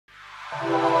I'm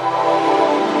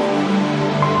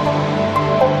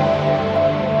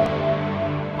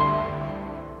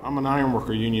an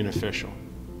ironworker union official.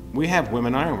 We have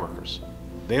women ironworkers.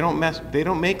 They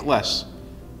don't make less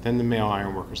than the male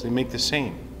ironworkers. They make the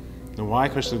same. And why?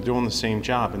 Because they're doing the same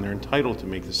job and they're entitled to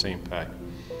make the same pay.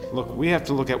 Look, we have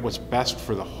to look at what's best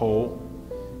for the whole,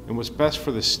 and what's best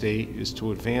for the state is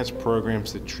to advance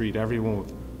programs that treat everyone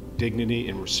with dignity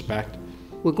and respect.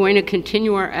 We're going to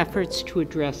continue our efforts to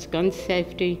address gun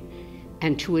safety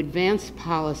and to advance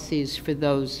policies for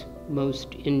those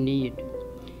most in need.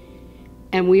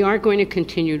 And we are going to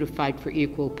continue to fight for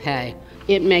equal pay.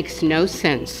 It makes no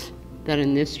sense that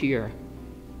in this year,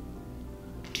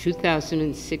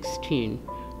 2016,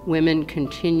 women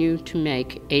continue to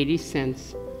make 80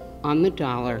 cents on the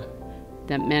dollar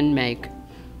that men make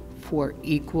for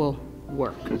equal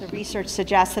work. The research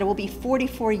suggests that it will be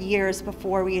 44 years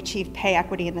before we achieve pay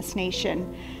equity in this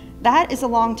nation. That is a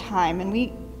long time, and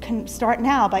we can start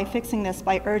now by fixing this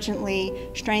by urgently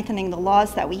strengthening the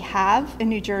laws that we have in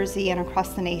New Jersey and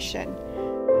across the nation.